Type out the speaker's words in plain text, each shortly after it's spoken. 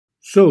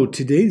So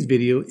today's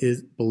video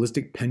is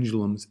ballistic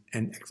pendulums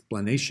and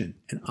explanation.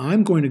 And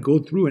I'm going to go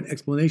through an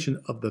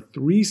explanation of the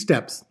 3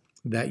 steps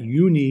that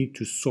you need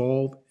to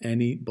solve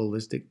any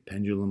ballistic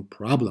pendulum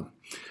problem.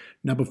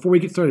 Now, before we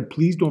get started,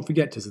 please don't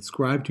forget to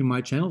subscribe to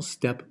my channel,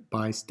 Step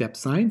by Step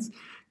Science.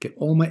 Get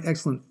all my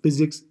excellent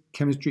physics,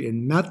 chemistry,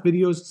 and math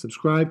videos.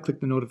 Subscribe,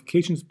 click the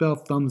notifications bell,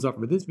 thumbs up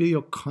for this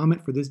video,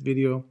 comment for this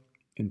video,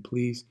 and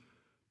please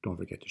don't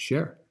forget to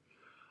share.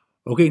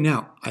 Okay,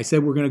 now, I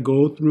said we're going to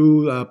go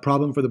through a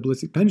problem for the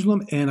ballistic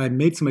pendulum, and I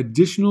made some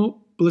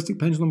additional ballistic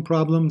pendulum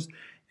problems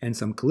and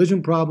some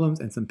collision problems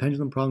and some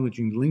pendulum problems, which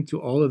you can link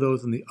to all of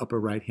those in the upper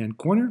right-hand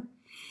corner.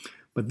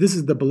 But this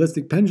is the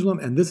ballistic pendulum,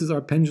 and this is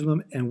our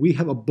pendulum, and we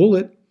have a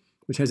bullet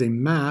which has a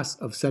mass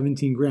of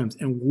 17 grams,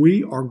 and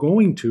we are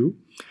going to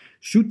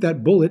shoot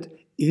that bullet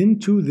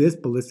into this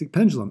ballistic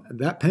pendulum.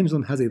 That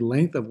pendulum has a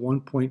length of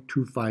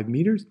 1.25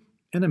 meters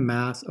and a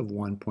mass of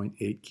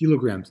 1.8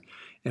 kilograms.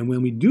 And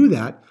when we do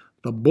that,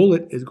 the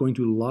bullet is going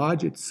to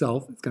lodge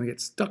itself, it's going to get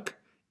stuck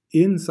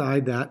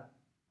inside that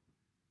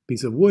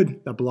piece of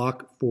wood, the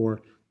block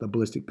for the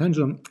ballistic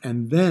pendulum,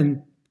 and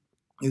then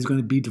is going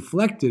to be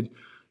deflected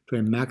to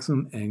a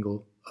maximum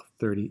angle of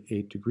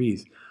 38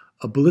 degrees.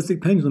 A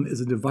ballistic pendulum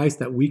is a device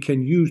that we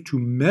can use to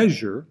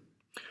measure,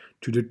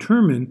 to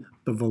determine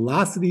the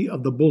velocity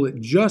of the bullet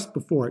just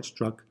before it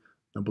struck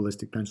the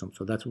ballistic pendulum.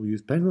 So that's what we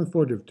use pendulum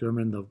for, to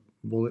determine the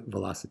bullet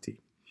velocity.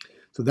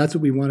 So that's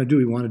what we want to do.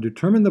 We want to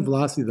determine the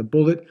velocity of the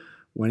bullet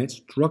when it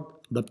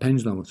struck the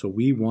pendulum. So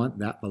we want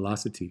that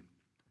velocity.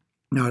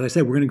 Now, as I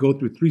said, we're going to go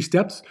through 3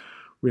 steps.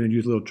 We're going to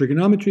use a little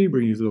trigonometry. We're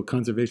going to use a little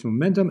conservation of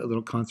momentum, a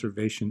little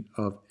conservation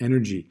of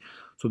energy.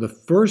 So the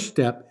first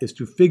step is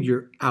to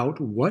figure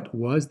out what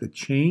was the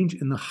change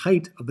in the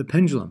height of the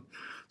pendulum.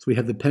 So we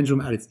have the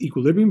pendulum at its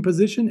equilibrium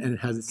position, and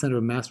it has its center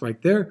of mass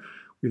right there.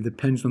 We have the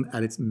pendulum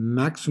at its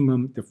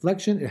maximum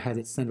deflection. It has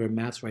its center of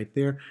mass right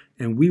there.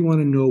 And we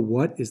want to know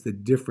what is the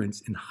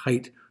difference in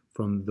height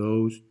from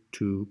those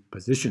 2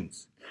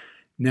 positions.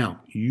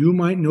 Now, you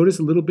might notice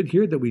a little bit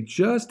here that we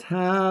just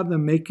have the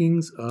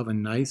makings of a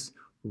nice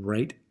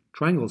right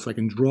triangle. So I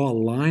can draw a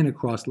line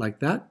across like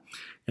that.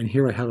 And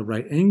here I have a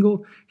right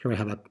angle. Here I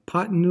have a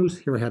hypotenuse.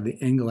 Here I have the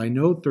angle I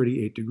know,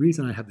 38 degrees.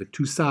 And I have the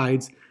 2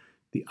 sides,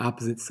 the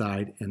opposite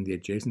side and the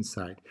adjacent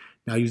side.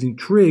 Now, using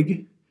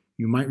trig,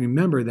 you might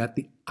remember that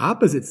the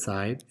opposite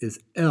side is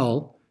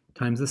L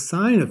times the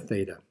sine of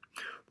theta.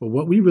 But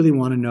what we really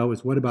want to know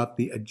is what about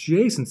the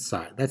adjacent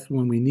side? That's the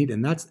one we need,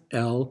 and that's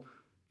L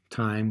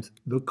times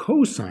the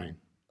cosine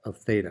of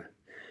theta.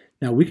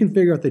 Now, we can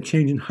figure out the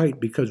change in height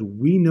because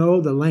we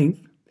know the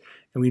length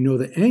and we know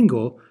the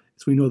angle,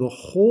 so we know the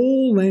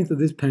whole length of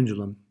this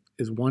pendulum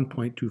is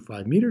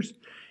 1.25 meters,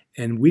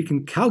 and we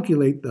can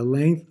calculate the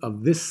length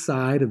of this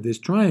side of this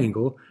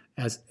triangle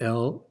as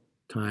L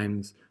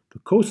times the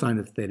cosine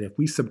of theta. If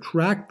we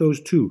subtract those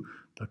 2,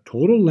 the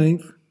total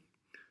length,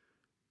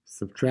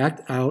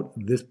 subtract out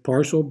this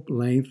partial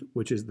length,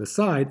 which is the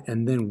side,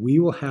 and then we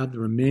will have the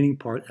remaining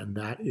part, and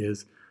that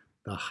is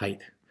the height.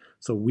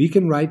 So we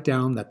can write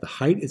down that the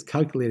height is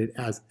calculated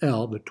as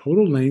L, the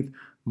total length,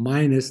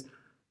 minus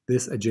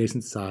this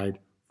adjacent side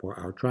for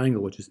our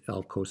triangle, which is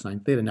L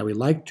cosine theta. Now we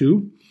like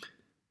to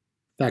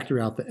factor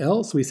out the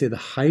L, so we say the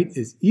height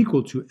is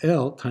equal to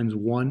L times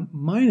 1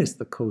 minus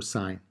the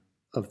cosine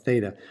of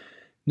theta.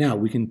 Now,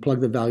 we can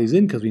plug the values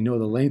in because we know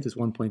the length is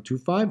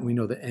 1.25, we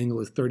know the angle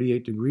is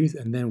 38 degrees,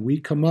 and then we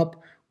come up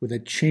with a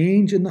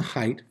change in the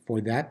height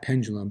for that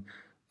pendulum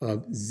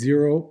of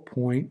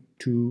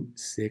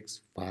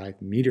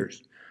 0.265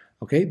 meters.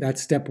 Okay,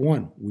 that's step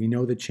 1. We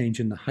know the change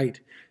in the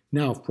height.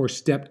 Now, for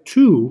step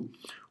 2,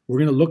 we're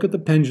going to look at the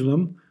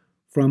pendulum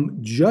from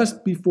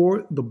just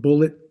before the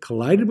bullet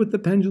collided with the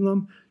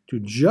pendulum to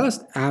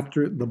just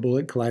after the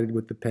bullet collided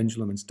with the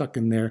pendulum and stuck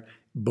in there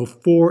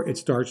before it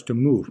starts to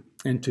move.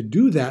 And to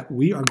do that,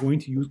 we are going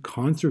to use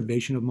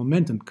conservation of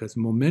momentum because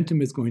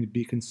momentum is going to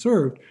be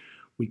conserved.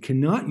 We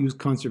cannot use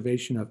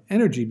conservation of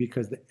energy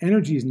because the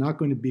energy is not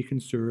going to be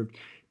conserved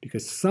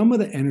because some of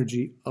the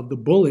energy of the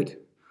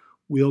bullet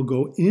will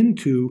go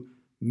into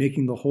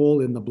making the hole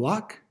in the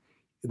block.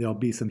 There'll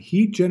be some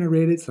heat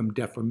generated, some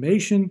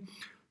deformation.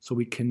 So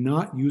we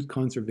cannot use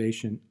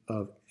conservation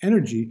of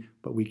energy,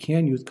 but we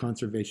can use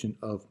conservation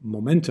of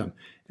momentum.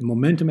 And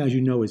momentum, as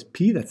you know, is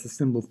P. That's the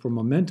symbol for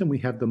momentum. We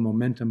have the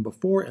momentum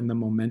before and the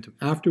momentum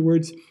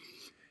afterwards.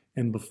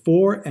 And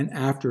before and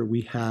after,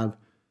 we have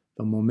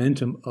the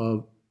momentum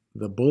of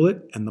the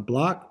bullet and the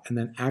block. And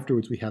then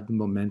afterwards, we have the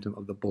momentum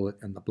of the bullet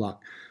and the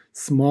block.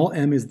 Small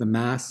m is the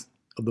mass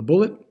of the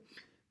bullet.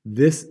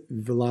 This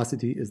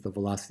velocity is the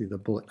velocity of the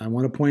bullet. I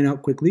want to point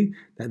out quickly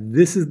that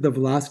this is the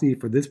velocity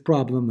for this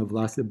problem, the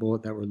velocity of the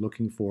bullet that we're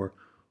looking for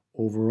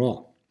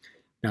overall.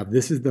 Now,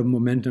 this is the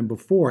momentum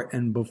before,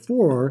 and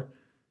before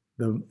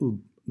the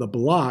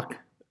block,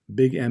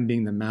 big M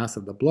being the mass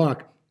of the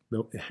block,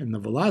 and the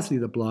velocity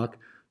of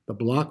the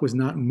block was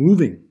not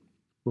moving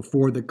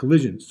before the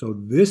collision. So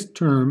this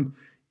term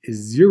is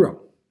 0.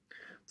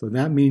 So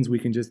that means we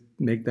can just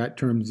make that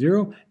term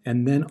 0,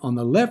 and then on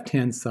the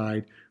left-hand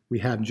side, we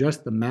have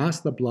just the mass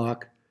of the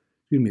block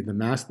the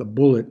mass of the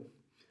bullet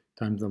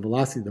times the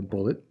velocity of the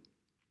bullet.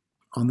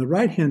 On the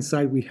right-hand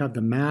side, we have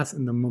the mass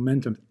and the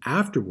momentum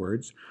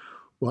afterwards.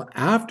 Well,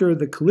 after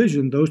the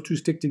collision, those two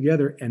stick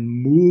together and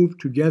move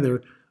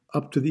together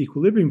up to the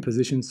equilibrium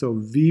position. So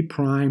V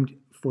primed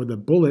for the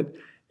bullet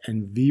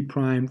and V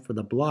primed for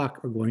the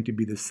block are going to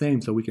be the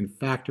same. So we can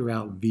factor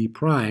out V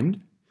primed.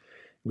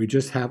 We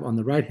just have on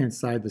the right-hand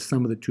side the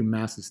sum of the two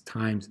masses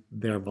times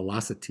their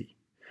velocity.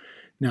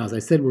 Now, as I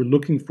said, we're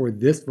looking for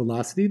this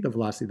velocity, the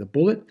velocity of the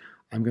bullet.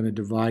 I'm going to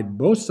divide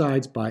both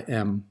sides by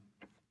m.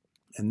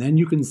 And then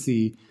you can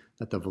see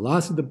that the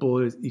velocity of the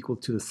bullet is equal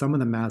to the sum of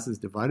the masses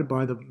divided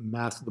by the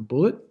mass of the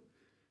bullet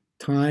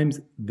times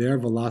their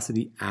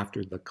velocity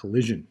after the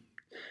collision.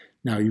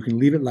 Now, you can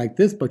leave it like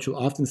this, but you'll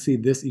often see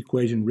this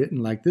equation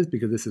written like this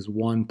because this is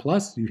 1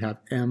 plus. You have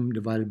m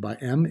divided by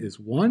m is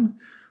 1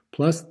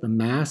 plus the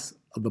mass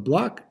of the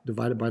block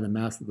divided by the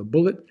mass of the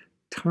bullet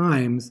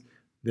times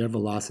their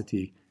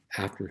velocity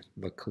after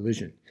the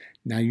collision.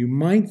 Now, you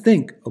might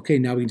think, okay,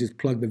 now we can just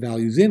plug the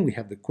values in. We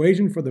have the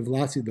equation for the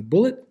velocity of the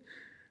bullet,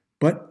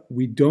 but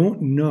we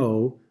don't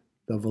know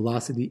the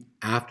velocity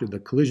after the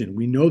collision.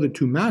 We know the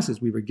two masses.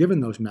 We were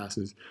given those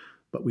masses,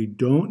 but we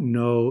don't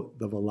know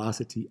the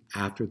velocity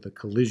after the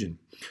collision.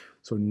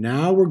 So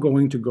now we're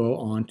going to go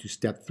on to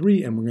step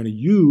 3, and we're going to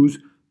use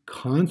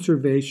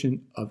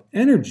conservation of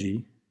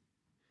energy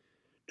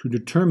to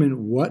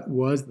determine what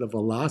was the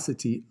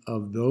velocity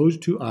of those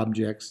two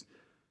objects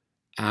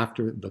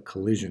after the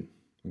collision.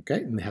 Okay,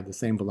 and they have the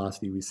same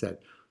velocity we said.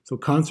 So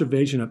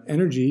conservation of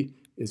energy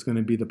is going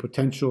to be the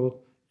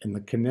potential and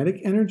the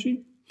kinetic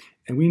energy.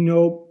 And we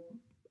know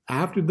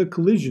after the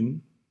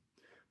collision,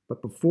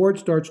 but before it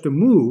starts to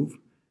move,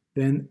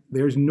 then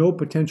there's no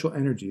potential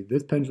energy.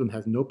 This pendulum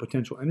has no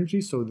potential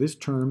energy, so this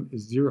term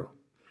is 0.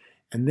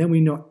 And then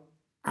we know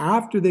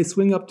after they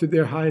swing up to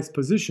their highest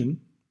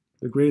position,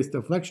 the greatest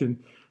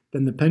deflection,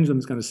 then the pendulum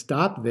is going to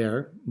stop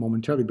there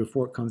momentarily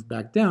before it comes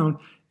back down,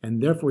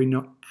 and therefore we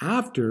know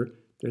after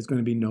there's going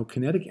to be no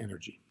kinetic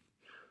energy.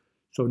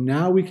 So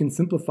now we can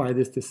simplify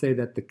this to say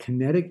that the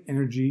kinetic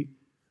energy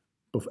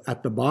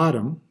at the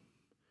bottom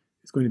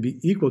is going to be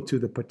equal to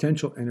the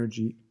potential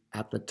energy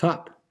at the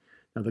top.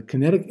 Now the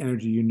kinetic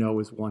energy, you know,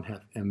 is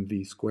 1/2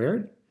 mv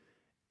squared,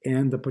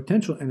 and the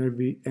potential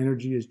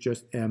energy is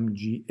just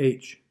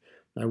mgh.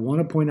 Now, I want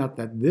to point out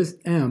that this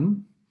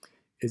m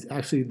is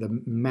actually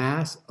the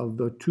mass of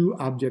the two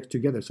objects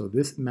together. So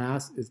this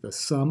mass is the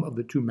sum of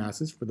the two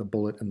masses for the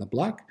bullet and the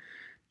block,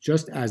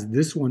 just as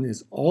this one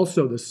is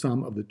also the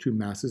sum of the two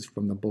masses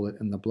from the bullet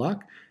and the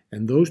block.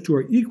 And those two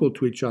are equal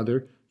to each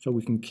other, so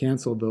we can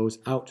cancel those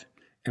out.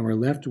 And we're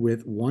left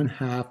with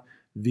 1/2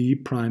 v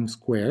prime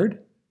squared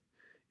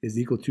is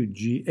equal to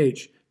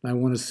gh. Now I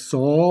want to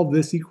solve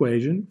this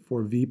equation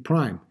for v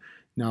prime.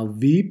 Now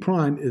v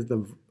prime is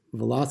the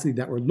velocity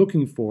that we're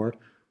looking for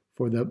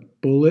the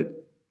bullet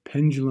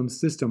pendulum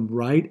system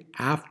right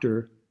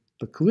after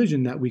the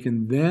collision that we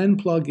can then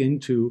plug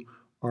into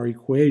our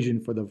equation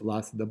for the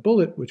velocity of the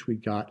bullet, which we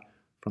got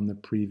from the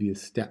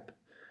previous step.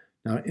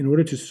 Now, in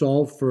order to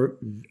solve for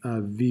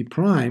v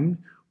prime,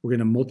 we're going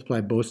to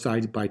multiply both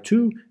sides by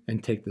 2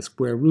 and take the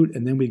square root,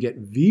 and then we get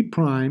v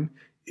prime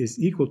is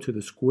equal to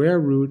the square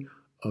root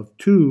of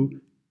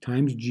 2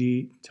 times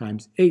g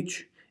times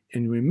h.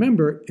 And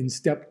remember, in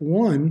step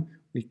 1,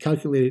 we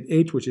calculated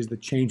h, which is the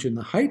change in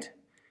the height.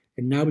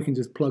 And now we can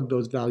just plug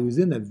those values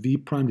in, that v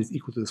prime is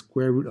equal to the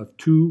square root of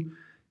 2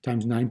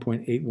 times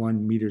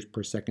 9.81 meters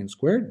per second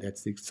squared.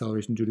 That's the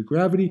acceleration due to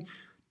gravity,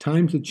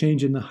 times the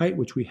change in the height,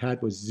 which we had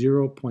was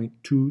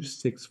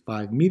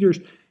 0.265 meters.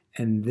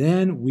 And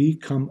then we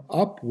come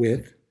up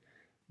with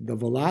the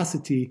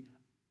velocity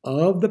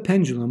of the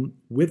pendulum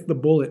with the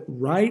bullet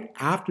right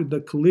after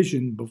the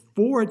collision,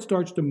 before it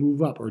starts to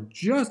move up, or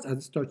just as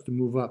it starts to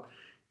move up,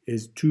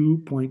 is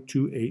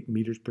 2.28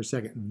 meters per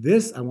second.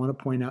 This, I want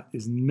to point out,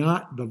 is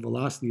not the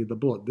velocity of the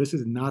bullet. This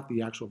is not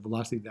the actual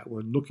velocity that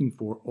we're looking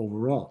for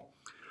overall.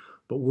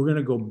 But we're going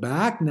to go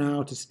back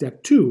now to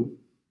step 2,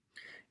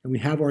 and we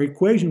have our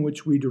equation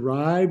which we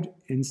derived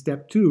in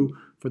step 2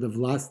 for the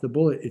velocity of the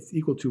bullet. It's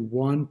equal to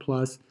 1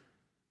 plus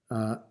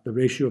the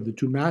ratio of the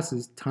two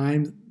masses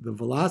times the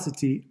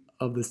velocity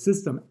of the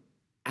system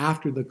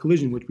after the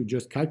collision, which we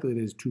just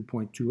calculated is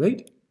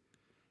 2.28.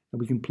 And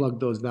we can plug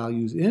those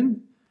values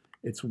in.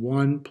 It's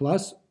 1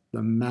 plus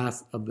the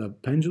mass of the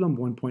pendulum,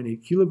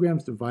 1.8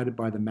 kilograms, divided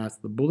by the mass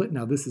of the bullet.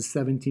 Now this is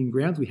 17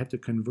 grams. We have to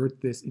convert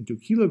this into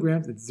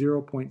kilograms. It's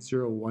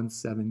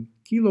 0.017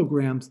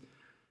 kilograms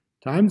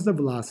times the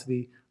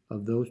velocity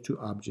of those two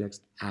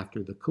objects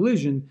after the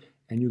collision.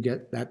 And you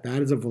get that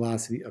is a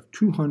velocity of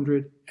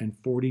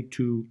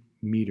 242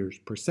 meters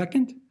per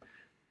second.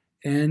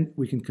 And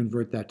we can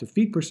convert that to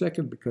feet per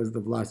second because the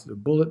velocity of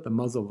the bullet, the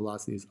muzzle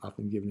velocity, is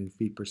often given in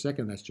feet per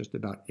second. That's just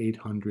about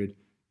 800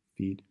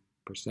 feet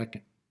per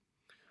second.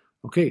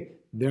 Okay,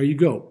 there you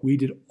go. We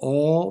did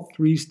all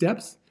 3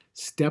 steps.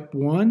 Step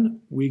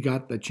 1, we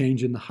got the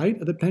change in the height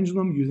of the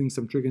pendulum using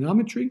some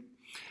trigonometry.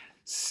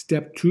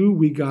 Step 2,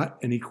 we got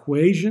an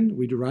equation.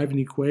 We derived an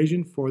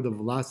equation for the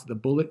velocity of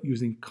the bullet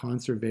using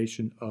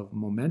conservation of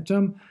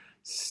momentum.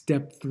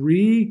 Step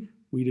 3,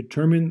 we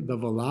determine the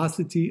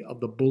velocity of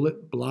the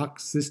bullet block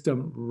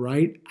system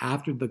right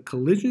after the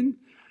collision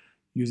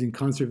using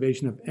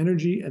conservation of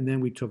energy, and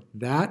then we took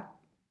that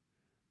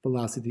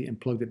velocity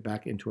and plugged it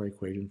back into our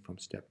equation from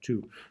step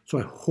 2. So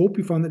I hope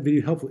you found that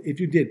video helpful. If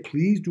you did,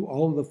 please do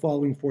all of the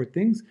following 4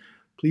 things.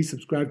 Please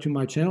subscribe to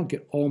my channel,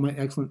 get all my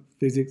excellent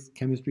physics,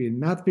 chemistry, and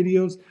math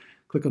videos.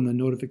 Click on the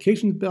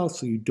notifications bell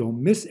so you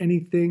don't miss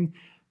anything.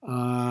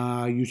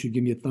 You should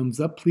give me a thumbs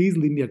up. Please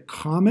leave me a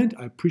comment.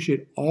 I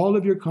appreciate all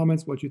of your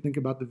comments, what you think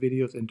about the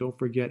videos, and don't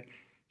forget,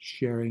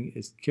 sharing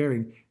is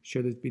caring.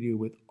 Share this video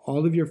with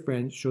all of your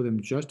friends. Show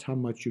them just how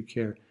much you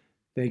care.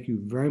 Thank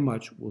you very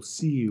much. We'll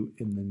see you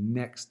in the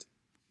next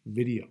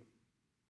video.